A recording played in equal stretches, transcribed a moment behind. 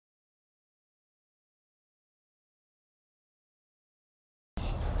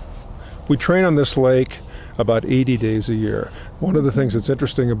We train on this lake about 80 days a year. One of the things that's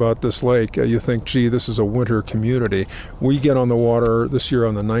interesting about this lake, you think, gee, this is a winter community. We get on the water this year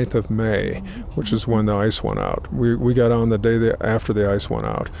on the 9th of May, which is when the ice went out. We got on the day after the ice went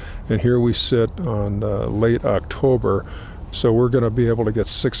out. And here we sit on late October, so we're going to be able to get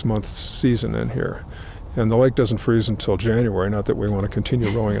 6 months season in here. And the lake doesn't freeze until January. Not that we want to continue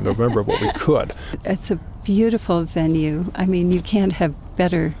rowing in November, but we could. It's a beautiful venue. I mean, you can't have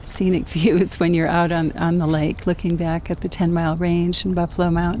better scenic views when you're out on the lake, looking back at the 10-mile range and Buffalo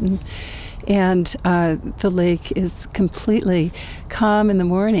Mountain. And the lake is completely calm in the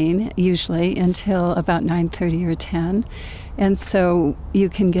morning, usually, until about 9:30 or 10. And so you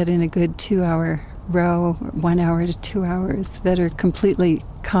can get in a good 2-hour row, 1 hour to 2 hours, that are completely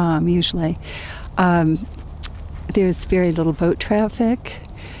calm, usually. There's very little boat traffic,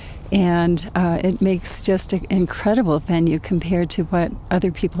 and it makes just an incredible venue compared to what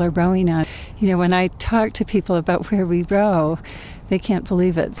other people are rowing on. You know, when I talk to people about where we row, they can't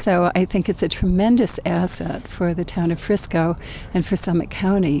believe it. So I think it's a tremendous asset for the town of Frisco and for Summit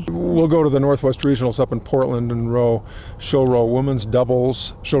County. We'll go to the Northwest Regionals up in Portland and row. She'll row women's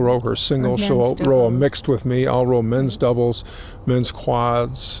doubles. She'll row her singles. She'll row a mixed with me. I'll row men's doubles, men's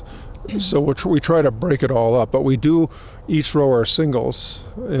quads. So we try to break it all up, but we do each row our singles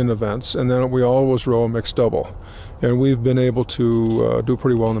in events, and then we always row a mixed double. And we've been able to do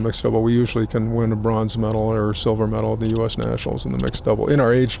pretty well in the mixed double. We usually can win a bronze medal or silver medal at the U.S. Nationals in the mixed double in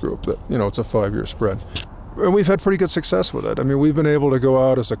our age group. That, you know, it's a 5-year spread. And we've had pretty good success with it. I mean, we've been able to go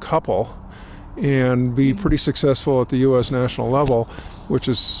out as a couple and be pretty successful at the U.S. national level, which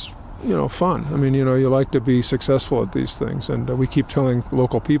is, you know, fun. I mean, you know, you like to be successful at these things, and we keep telling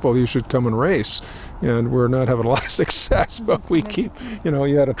local people you should come and race, and we're not having a lot of success, but we keep, you know,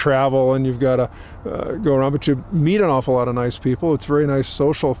 you got to travel and you've got to go around, but you meet an awful lot of nice people. It's a very nice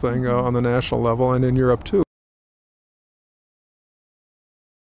social thing on the national level and in Europe too.